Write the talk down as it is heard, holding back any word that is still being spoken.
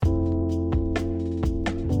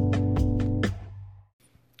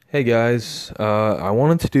Hey guys, I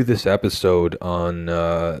wanted to do this episode on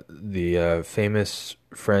the famous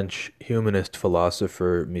French humanist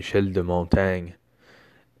philosopher Michel de Montaigne,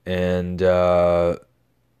 and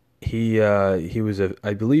he was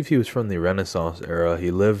I believe he was from the Renaissance era.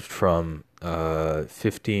 He lived from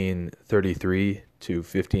 1533 to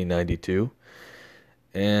 1592,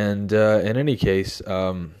 and in any case,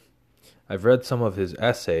 I've read some of his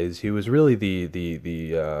essays. He was really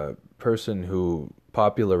the person who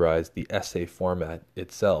popularized the essay format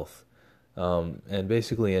itself. And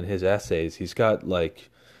basically, in his essays, he's got like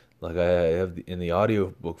I have in the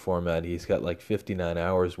audiobook format, he's got like 59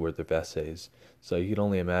 hours worth of essays. So you can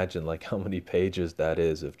only imagine like how many pages that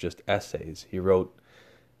is of just essays.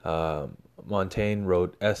 Montaigne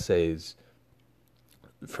wrote essays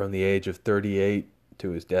from the age of 38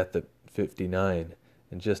 to his death at 59,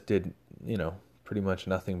 and just did, pretty much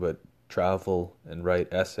nothing but travel and write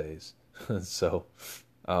essays. So,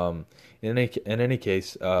 um, in any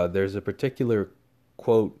case, there's a particular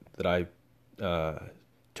quote that I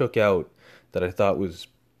took out that I thought was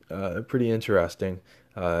pretty interesting.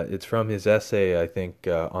 It's from his essay, I think,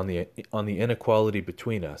 on the inequality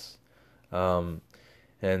between us. Um,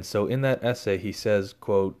 and so, in that essay, he says,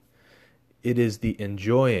 "quote It is the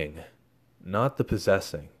enjoying, not the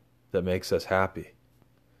possessing, that makes us happy."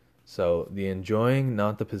 So the enjoying,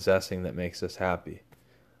 not the possessing, that makes us happy.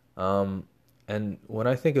 Um, and when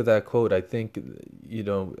I think of that quote, I think,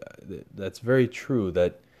 that's very true.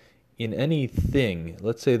 That in anything,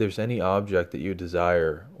 let's say there's any object that you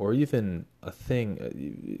desire, or even a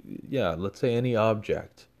thing, yeah, let's say any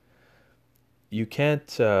object, you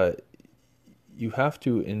can't, you have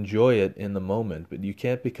to enjoy it in the moment, but you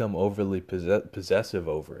can't become overly possessive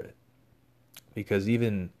over it. Because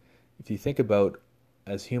even if you think about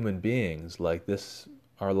as human beings, like this,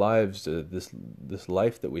 our lives, this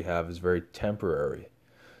life that we have is very temporary.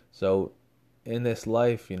 So in this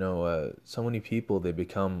life, so many people, they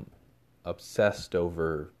become obsessed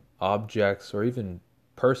over objects or even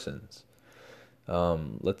persons.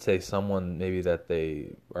 Let's say someone maybe that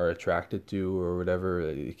they are attracted to or whatever.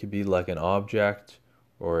 It could be like an object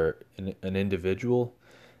or an individual.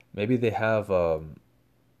 Maybe they have a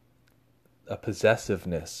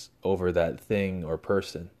possessiveness over that thing or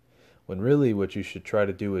person, when really what you should try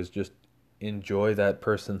to do is just enjoy that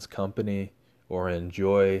person's company, or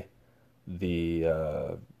enjoy the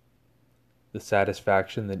uh, the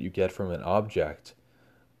satisfaction that you get from an object,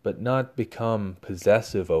 but not become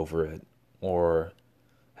possessive over it, or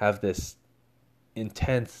have this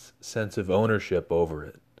intense sense of ownership over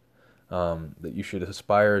it. That you should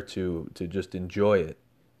aspire to just enjoy it,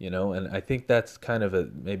 and I think that's kind of a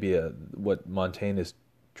maybe a what Montaigne is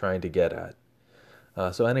trying to get at.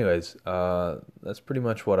 So anyways, that's pretty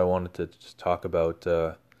much what I wanted to just talk about,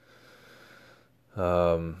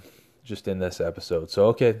 um, just in this episode. So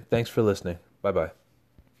okay, thanks for listening. Bye bye.